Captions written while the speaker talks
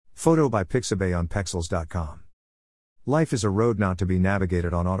Photo by Pixabay on Pexels.com. Life is a road not to be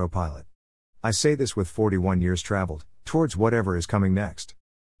navigated on autopilot. I say this with 41 years traveled, towards whatever is coming next.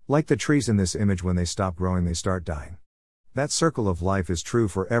 Like the trees in this image, when they stop growing they start dying. That circle of life is true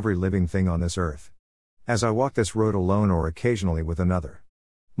for every living thing on this earth. As I walk this road alone or occasionally with another,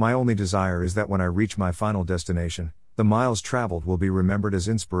 my only desire is that when I reach my final destination, the miles traveled will be remembered as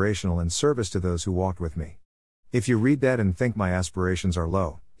inspirational and service to those who walked with me. If you read that and think my aspirations are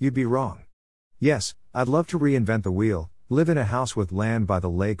low, you'd be wrong. Yes, I'd love to reinvent the wheel, live in a house with land by the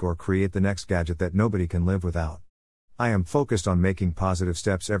lake, or create the next gadget that nobody can live without. I am focused on making positive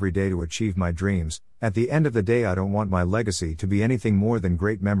steps every day to achieve my dreams. At the end of the day, I don't want my legacy to be anything more than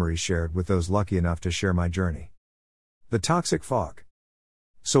great memories shared with those lucky enough to share my journey. The toxic fog.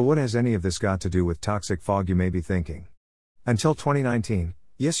 So what has any of this got to do with toxic fog, you may be thinking? Until 2019,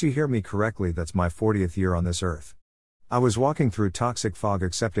 yes, you hear me correctly, that's my 40th year on this earth. I was walking through toxic fog,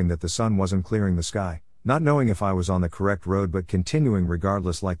 accepting that the sun wasn't clearing the sky, not knowing if I was on the correct road but continuing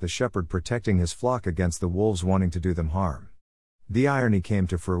regardless, like the shepherd protecting his flock against the wolves wanting to do them harm. The irony came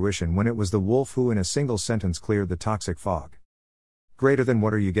to fruition when it was the wolf who in a single sentence cleared the toxic fog. Greater than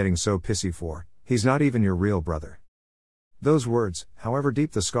what are you getting so pissy for, he's not even your real brother. Those words, however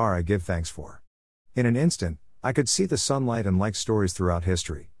deep the scar, I give thanks for. In an instant, I could see the sunlight, and like stories throughout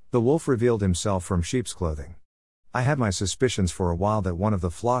history, the wolf revealed himself from sheep's clothing. I had my suspicions for a while that one of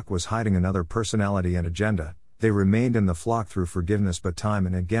the flock was hiding another personality and agenda. They remained in the flock through forgiveness, but time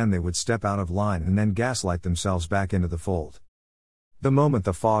and again they would step out of line and then gaslight themselves back into the fold. The moment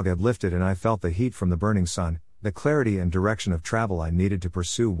the fog had lifted and I felt the heat from the burning sun, the clarity and direction of travel I needed to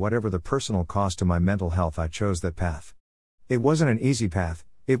pursue, whatever the personal cost to my mental health, I chose that path. It wasn't an easy path.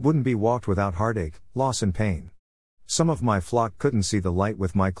 It wouldn't be walked without heartache, loss and pain. Some of my flock couldn't see the light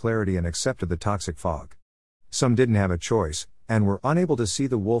with my clarity and accepted the toxic fog. Some didn't have a choice, and were unable to see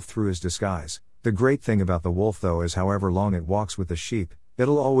the wolf through his disguise. The great thing about the wolf, though, is however long it walks with the sheep,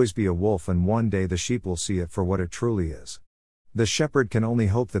 it'll always be a wolf, and one day the sheep will see it for what it truly is. The shepherd can only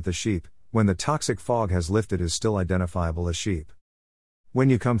hope that the sheep, when the toxic fog has lifted, is still identifiable as sheep. When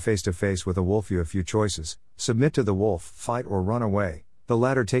you come face to face with a wolf, you have few choices: submit to the wolf, fight, or run away, the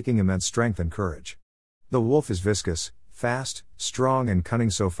latter taking immense strength and courage. The wolf is viscous, fast, strong and cunning,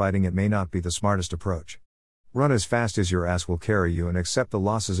 so fighting it may not be the smartest approach. Run as fast as your ass will carry you and accept the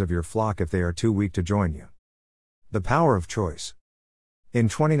losses of your flock if they are too weak to join you. The power of choice. In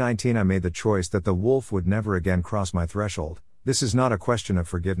 2019 I made the choice that the wolf would never again cross my threshold. This is not a question of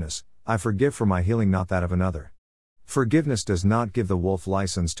forgiveness. I forgive for my healing, not that of another. Forgiveness does not give the wolf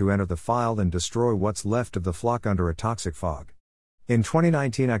license to enter the field and destroy what's left of the flock under a toxic fog. In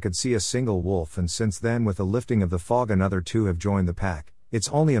 2019 I could see a single wolf, and since then, with the lifting of the fog, another two have joined the pack. It's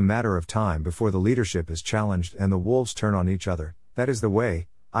only a matter of time before the leadership is challenged and the wolves turn on each other. That is the way.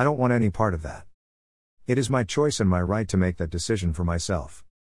 I don't want any part of that. It is my choice and my right to make that decision for myself.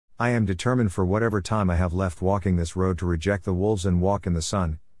 I am determined for whatever time I have left walking this road to reject the wolves and walk in the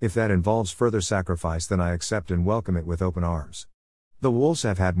sun. If that involves further sacrifice, then I accept and welcome it with open arms. The wolves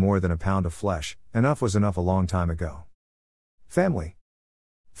have had more than a pound of flesh. Enough was enough a long time ago. Family.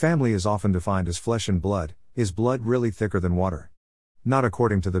 Family is often defined as flesh and blood. Is blood really thicker than water? Not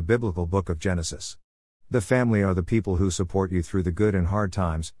according to the biblical book of Genesis. The family are the people who support you through the good and hard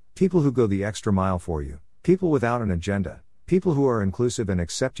times, people who go the extra mile for you, people without an agenda, people who are inclusive and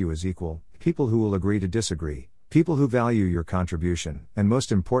accept you as equal, people who will agree to disagree, people who value your contribution, and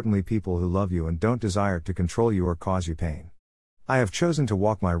most importantly, people who love you and don't desire to control you or cause you pain. I have chosen to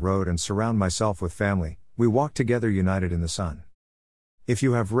walk my road and surround myself with family. We walk together united in the sun. If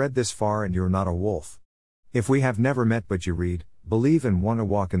you have read this far and you're not a wolf, if we have never met but you read, believe and want to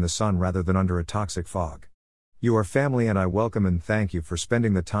walk in the sun rather than under a toxic fog, you are family, and I welcome and thank you for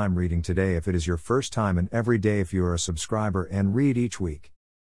spending the time reading today if it is your first time, and every day if you are a subscriber and read each week.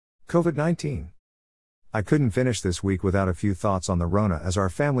 COVID-19. I couldn't finish this week without a few thoughts on the Rona, as our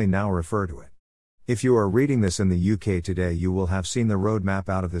family now refer to it. If you are reading this in the UK today, you will have seen the roadmap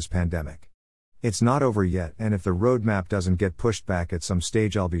out of this pandemic. It's not over yet, and if the roadmap doesn't get pushed back at some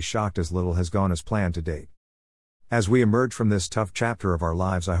stage, I'll be shocked, as little has gone as planned to date. As we emerge from this tough chapter of our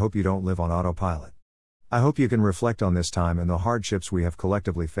lives, I hope you don't live on autopilot. I hope you can reflect on this time and the hardships we have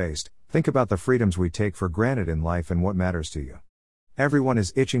collectively faced. Think about the freedoms we take for granted in life and what matters to you. Everyone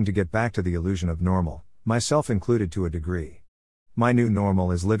is itching to get back to the illusion of normal, myself included to a degree. My new normal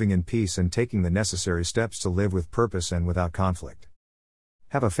is living in peace and taking the necessary steps to live with purpose and without conflict.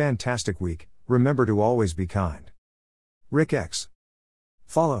 Have a fantastic week. Remember to always be kind. Rick X.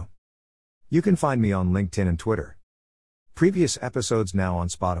 Follow. You can find me on LinkedIn and Twitter. Previous episodes now on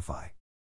Spotify.